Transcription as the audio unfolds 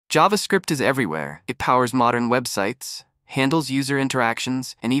JavaScript is everywhere. It powers modern websites, handles user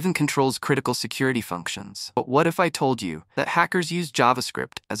interactions, and even controls critical security functions. But what if I told you that hackers use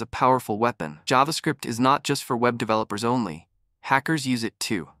JavaScript as a powerful weapon? JavaScript is not just for web developers only. Hackers use it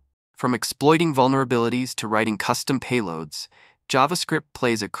too. From exploiting vulnerabilities to writing custom payloads, JavaScript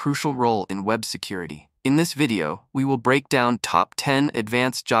plays a crucial role in web security. In this video, we will break down top 10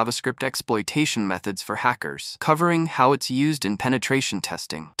 advanced JavaScript exploitation methods for hackers, covering how it's used in penetration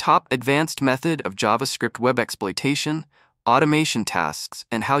testing, top advanced method of JavaScript web exploitation, automation tasks,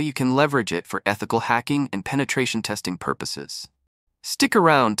 and how you can leverage it for ethical hacking and penetration testing purposes. Stick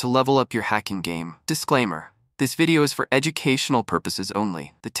around to level up your hacking game. Disclaimer: this video is for educational purposes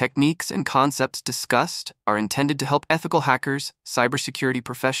only. The techniques and concepts discussed are intended to help ethical hackers, cybersecurity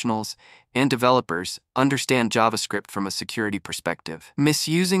professionals, and developers understand JavaScript from a security perspective.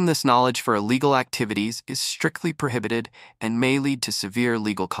 Misusing this knowledge for illegal activities is strictly prohibited and may lead to severe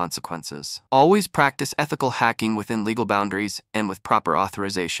legal consequences. Always practice ethical hacking within legal boundaries and with proper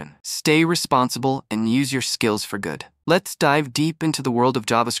authorization. Stay responsible and use your skills for good. Let's dive deep into the world of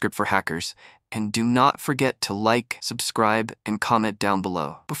JavaScript for hackers, and do not forget to like, subscribe, and comment down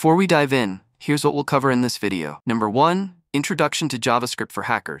below. Before we dive in, here's what we'll cover in this video. Number 1, Introduction to JavaScript for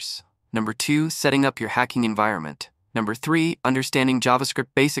hackers. Number 2, Setting up your hacking environment. Number 3, Understanding JavaScript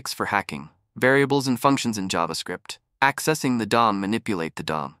basics for hacking. Variables and functions in JavaScript. Accessing the DOM, manipulate the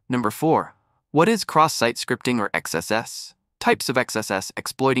DOM. Number 4, What is cross-site scripting or XSS? Types of XSS,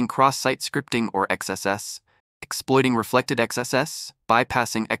 exploiting cross-site scripting or XSS. Exploiting Reflected XSS,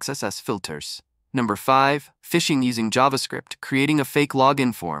 bypassing XSS Filters. Number 5, Phishing using JavaScript, creating a fake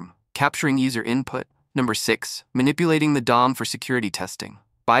login form, capturing user input. Number 6, Manipulating the DOM for security testing,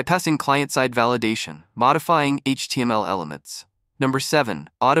 bypassing client-side validation, modifying HTML elements. Number 7,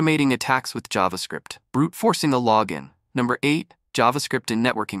 Automating attacks with JavaScript, brute forcing a login. Number 8, JavaScript and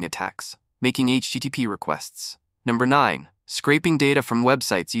networking attacks, making HTTP requests. Number 9, Scraping data from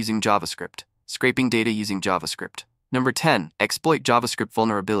websites using JavaScript, scraping data using JavaScript. Number 10, Exploit JavaScript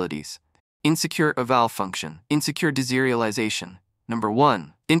vulnerabilities. Insecure eval function, insecure deserialization. Number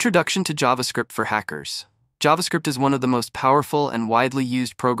 1, Introduction to JavaScript for hackers. JavaScript is one of the most powerful and widely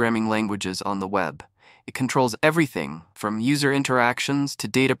used programming languages on the web. It controls everything from user interactions to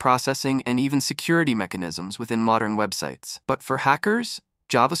data processing and even security mechanisms within modern websites. But for hackers,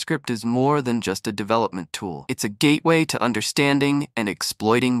 JavaScript is more than just a development tool. It's a gateway to understanding and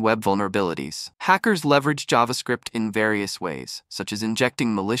exploiting web vulnerabilities. Hackers leverage JavaScript in various ways, such as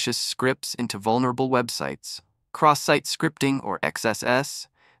injecting malicious scripts into vulnerable websites, cross-site scripting or XSS,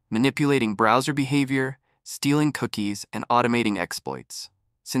 manipulating browser behavior, stealing cookies, and automating exploits.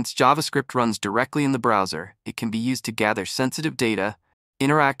 Since JavaScript runs directly in the browser, it can be used to gather sensitive data,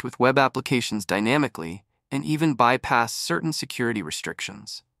 interact with web applications dynamically, and even bypass certain security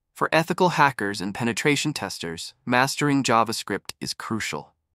restrictions. For ethical hackers and penetration testers, mastering JavaScript is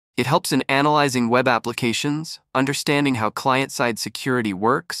crucial. It helps in analyzing web applications, understanding how client-side security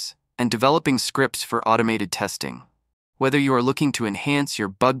works, and developing scripts for automated testing. Whether you are looking to enhance your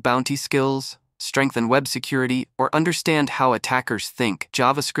bug bounty skills, strengthen web security, or understand how attackers think,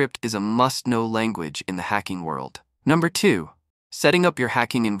 JavaScript is a must-know language in the hacking world. Number 2, Setting up your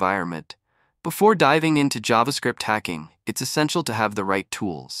hacking environment. Before diving into JavaScript hacking, it's essential to have the right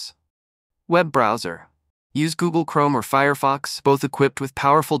tools. Web browser. Use Google Chrome or Firefox, both equipped with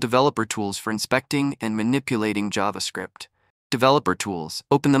powerful developer tools for inspecting and manipulating JavaScript. Developer tools.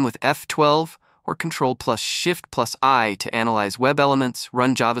 Open them with F12 or Ctrl+Shift+I to analyze web elements,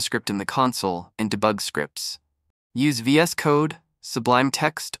 run JavaScript in the console, and debug scripts. Use VS Code, Sublime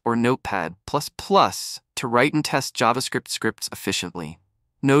Text, or Notepad++ to write and test JavaScript scripts efficiently.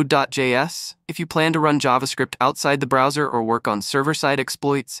 Node.js. If you plan to run JavaScript outside the browser or work on server-side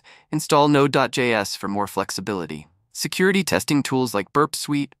exploits, install Node.js for more flexibility. Security testing tools like Burp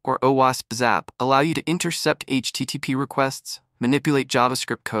Suite or OWASP Zap allow you to intercept HTTP requests, manipulate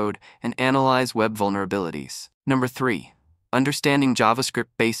JavaScript code, and analyze web vulnerabilities. Number 3, Understanding JavaScript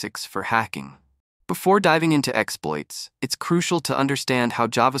basics for hacking. Before diving into exploits, it's crucial to understand how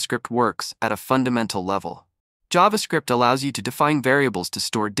JavaScript works at a fundamental level. JavaScript allows you to define variables to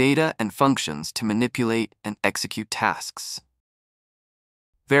store data and functions to manipulate and execute tasks.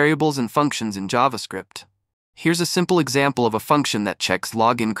 Variables and functions in JavaScript. Here's a simple example of a function that checks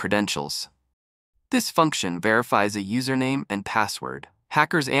login credentials. This function verifies a username and password.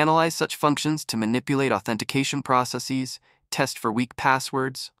 Hackers analyze such functions to manipulate authentication processes, test for weak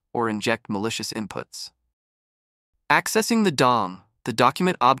passwords, or inject malicious inputs. Accessing the DOM. The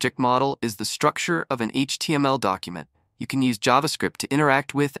document object model is the structure of an HTML document. You can use JavaScript to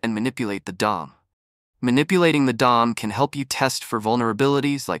interact with and manipulate the DOM. Manipulating the DOM can help you test for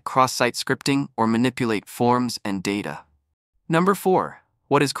vulnerabilities like cross-site scripting or manipulate forms and data. Number 4.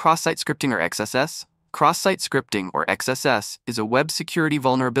 What is cross-site scripting or XSS? Cross-site scripting, or XSS, is a web security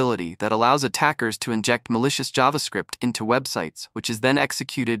vulnerability that allows attackers to inject malicious JavaScript into websites, which is then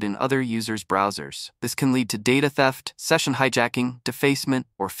executed in other users' browsers. This can lead to data theft, session hijacking, defacement,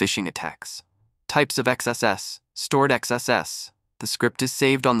 or phishing attacks. Types of XSS. Stored XSS. The script is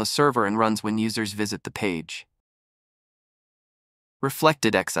saved on the server and runs when users visit the page.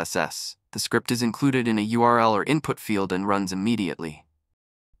 Reflected XSS. The script is included in a URL or input field and runs immediately.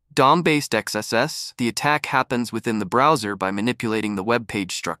 DOM-based XSS. The attack happens within the browser by manipulating the web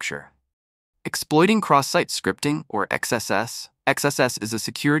page structure. Exploiting cross-site scripting, or XSS. XSS is a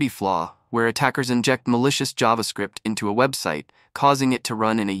security flaw where attackers inject malicious JavaScript into a website, causing it to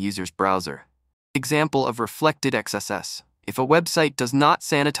run in a user's browser. Example of reflected XSS. If a website does not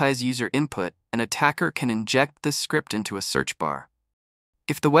sanitize user input, an attacker can inject this script into a search bar.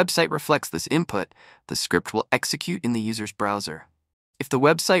 If the website reflects this input, the script will execute in the user's browser. If the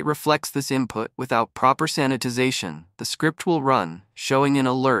website reflects this input without proper sanitization, the script will run, showing an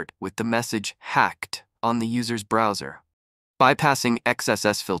alert with the message "hacked" on the user's browser. Bypassing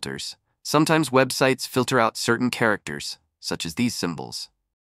XSS filters. Sometimes websites filter out certain characters, such as these symbols.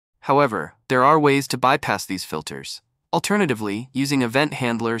 However, there are ways to bypass these filters. Alternatively, using event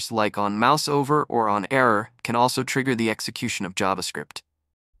handlers like onMouseOver or onError can also trigger the execution of JavaScript.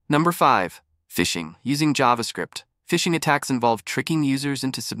 Number 5. Phishing. Using JavaScript. Phishing attacks involve tricking users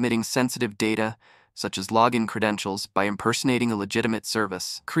into submitting sensitive data, such as login credentials, by impersonating a legitimate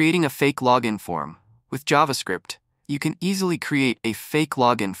service. Creating a fake login form. With JavaScript, you can easily create a fake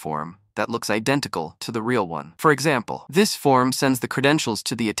login form that looks identical to the real one. For example, this form sends the credentials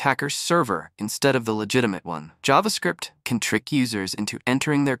to the attacker's server instead of the legitimate one. JavaScript can trick users into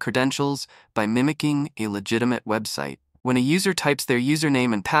entering their credentials by mimicking a legitimate website. When a user types their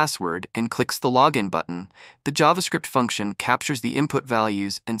username and password and clicks the login button, the JavaScript function captures the input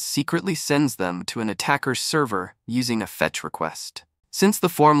values and secretly sends them to an attacker's server using a fetch request. Since the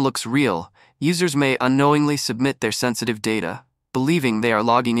form looks real, users may unknowingly submit their sensitive data, believing they are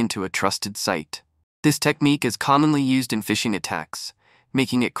logging into a trusted site. This technique is commonly used in phishing attacks,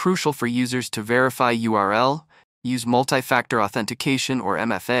 making it crucial for users to verify URL, use multi-factor authentication or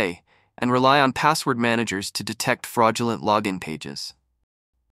MFA, and rely on password managers to detect fraudulent login pages.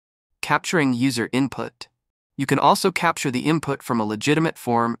 Capturing user input. You can also capture the input from a legitimate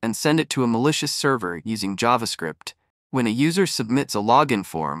form and send it to a malicious server using JavaScript. When a user submits a login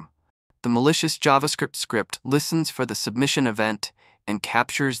form, the malicious JavaScript script listens for the submission event and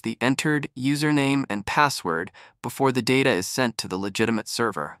captures the entered username and password before the data is sent to the legitimate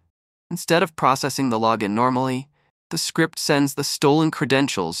server. Instead of processing the login normally, the script sends the stolen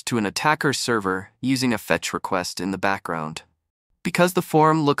credentials to an attacker's server using a fetch request in the background. Because the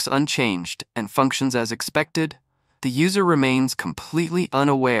form looks unchanged and functions as expected, the user remains completely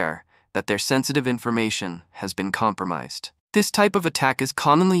unaware that their sensitive information has been compromised. This type of attack is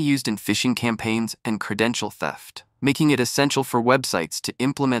commonly used in phishing campaigns and credential theft, making it essential for websites to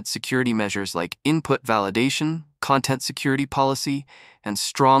implement security measures like input validation, content security policy, and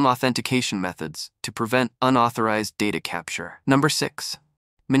strong authentication methods to prevent unauthorized data capture. Number 6.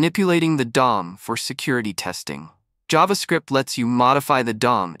 Manipulating the DOM for security testing. JavaScript lets you modify the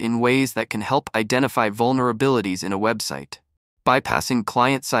DOM in ways that can help identify vulnerabilities in a website. Bypassing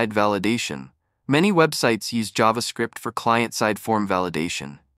client-side validation. Many websites use JavaScript for client-side form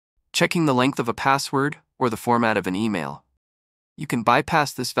validation, checking the length of a password or the format of an email. You can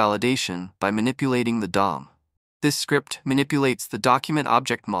bypass this validation by manipulating the DOM. This script manipulates the document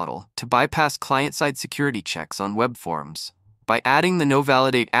object model to bypass client-side security checks on web forms. By adding the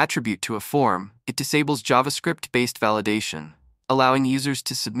noValidate attribute to a form, it disables JavaScript-based validation, allowing users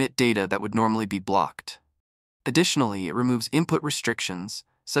to submit data that would normally be blocked. Additionally, it removes input restrictions,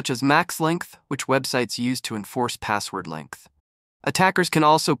 such as max length, which websites use to enforce password length. Attackers can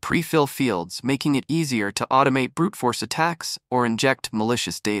also pre-fill fields, making it easier to automate brute force attacks or inject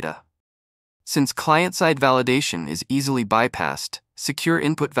malicious data. Since client-side validation is easily bypassed, secure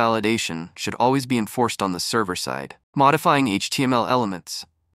input validation should always be enforced on the server side. Modifying HTML elements.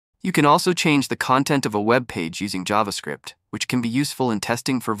 You can also change the content of a web page using JavaScript, which can be useful in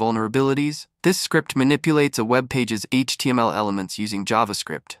testing for vulnerabilities. This script manipulates a web page's HTML elements using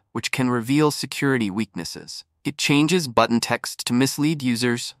JavaScript, which can reveal security weaknesses. It changes button text to mislead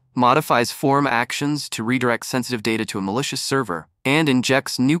users, modifies form actions to redirect sensitive data to a malicious server, and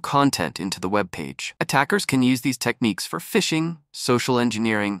injects new content into the web page. Attackers can use these techniques for phishing, social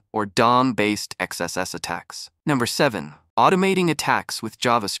engineering, or DOM-based XSS attacks. Number 7. Automating attacks with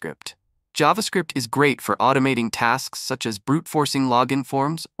JavaScript. JavaScript is great for automating tasks such as brute forcing login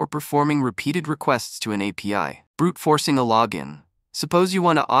forms or performing repeated requests to an API. Brute forcing a login. Suppose you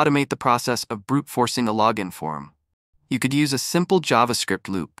want to automate the process of brute forcing a login form. You could use a simple JavaScript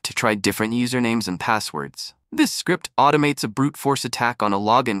loop to try different usernames and passwords. This script automates a brute force attack on a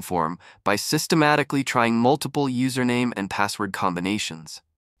login form by systematically trying multiple username and password combinations.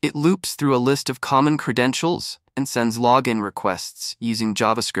 It loops through a list of common credentials and sends login requests using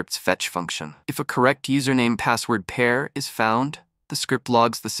JavaScript's fetch function. If a correct username-password pair is found, the script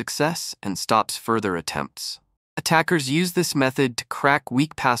logs the success and stops further attempts. Attackers use this method to crack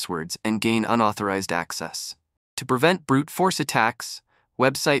weak passwords and gain unauthorized access. To prevent brute force attacks,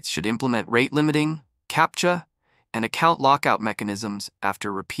 websites should implement rate limiting, CAPTCHA, and account lockout mechanisms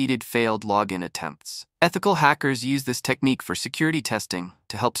after repeated failed login attempts. Ethical hackers use this technique for security testing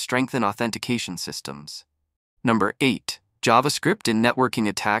to help strengthen authentication systems. Number 8. JavaScript in networking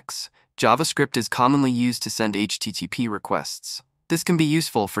attacks. JavaScript is commonly used to send HTTP requests. This can be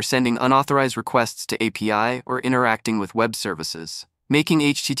useful for sending unauthorized requests to API or interacting with web services. Making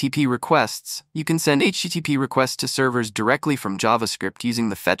HTTP requests, you can send HTTP requests to servers directly from JavaScript using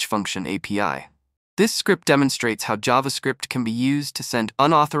the fetch function API. This script demonstrates how JavaScript can be used to send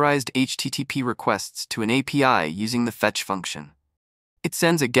unauthorized HTTP requests to an API using the fetch function. It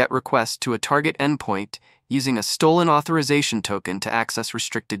sends a GET request to a target endpoint using a stolen authorization token to access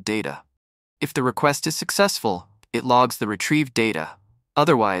restricted data. If the request is successful, it logs the retrieved data.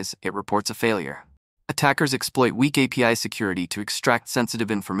 Otherwise, it reports a failure. Attackers exploit weak API security to extract sensitive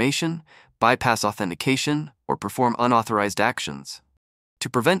information, bypass authentication, or perform unauthorized actions. To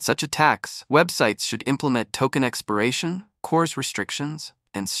prevent such attacks, websites should implement token expiration, CORS restrictions,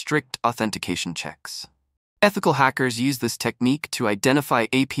 and strict authentication checks. Ethical hackers use this technique to identify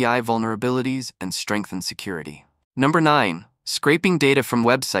API vulnerabilities and strengthen security. Number 9. Scraping data from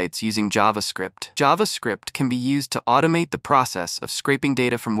websites using JavaScript. JavaScript can be used to automate the process of scraping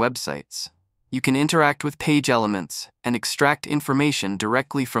data from websites. You can interact with page elements and extract information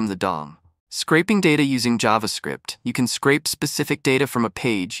directly from the DOM. Scraping data using JavaScript. You can scrape specific data from a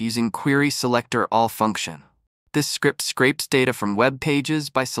page using Query Selector All function. This script scrapes data from web pages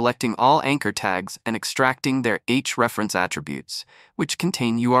by selecting all anchor tags and extracting their hrefs attributes, which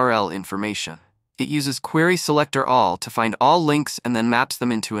contain URL information. It uses Query Selector All to find all links and then maps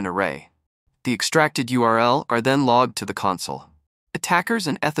them into an array. The extracted URL are then logged to the console. Attackers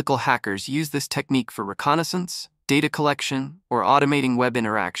and ethical hackers use this technique for reconnaissance, data collection, or automating web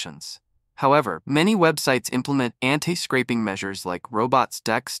interactions. However, many websites implement anti-scraping measures like robots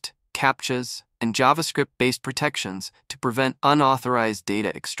text, CAPTCHAs, and JavaScript-based protections to prevent unauthorized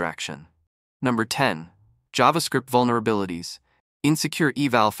data extraction. Number 10. JavaScript vulnerabilities. Insecure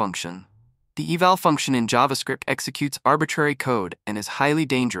eval function. The eval function in JavaScript executes arbitrary code and is highly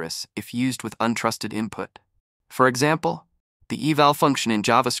dangerous if used with untrusted input. For example, the eval function in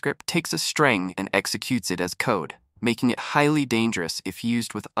JavaScript takes a string and executes it as code, making it highly dangerous if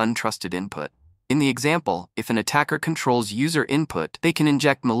used with untrusted input. In the example, if an attacker controls user input, they can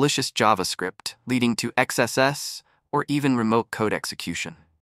inject malicious JavaScript, leading to XSS or even remote code execution.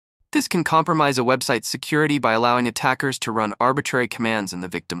 This can compromise a website's security by allowing attackers to run arbitrary commands in the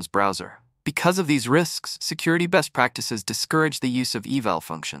victim's browser. Because of these risks, security best practices discourage the use of eval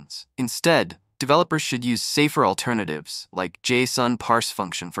functions. Instead, developers should use safer alternatives, like JSON parse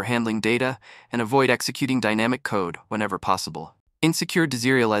function for handling data, and avoid executing dynamic code whenever possible. Insecure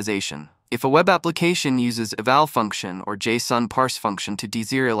deserialization. If a web application uses eval function or JSON parse function to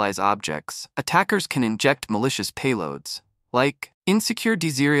deserialize objects, attackers can inject malicious payloads. Like, insecure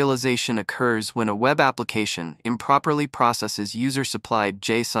deserialization occurs when a web application improperly processes user-supplied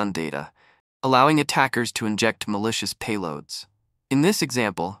JSON data, allowing attackers to inject malicious payloads. In this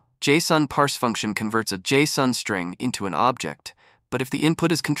example, JSON parse function converts a JSON string into an object, but if the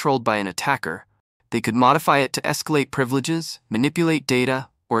input is controlled by an attacker, they could modify it to escalate privileges, manipulate data,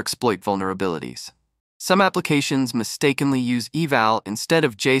 or exploit vulnerabilities. Some applications mistakenly use eval instead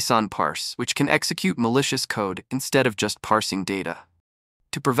of JSON parse, which can execute malicious code instead of just parsing data.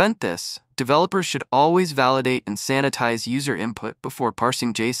 To prevent this, developers should always validate and sanitize user input before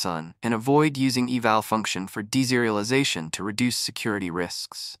parsing JSON and avoid using eval function for deserialization to reduce security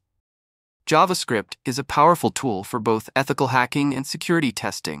risks. JavaScript is a powerful tool for both ethical hacking and security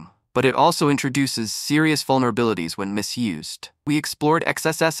testing, but it also introduces serious vulnerabilities when misused. We explored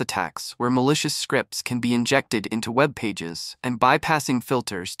XSS attacks, where malicious scripts can be injected into web pages, and bypassing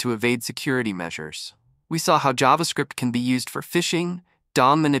filters to evade security measures. We saw how JavaScript can be used for phishing,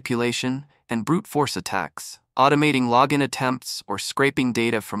 DOM manipulation, and brute force attacks, automating login attempts or scraping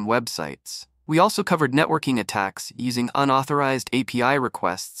data from websites. We also covered networking attacks using unauthorized API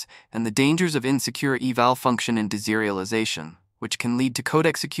requests and the dangers of insecure eval function and deserialization, which can lead to code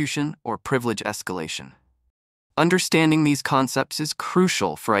execution or privilege escalation. Understanding these concepts is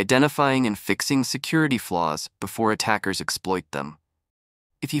crucial for identifying and fixing security flaws before attackers exploit them.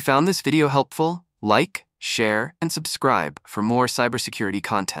 If you found this video helpful, like, share, and subscribe for more cybersecurity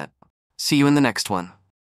content. See you in the next one.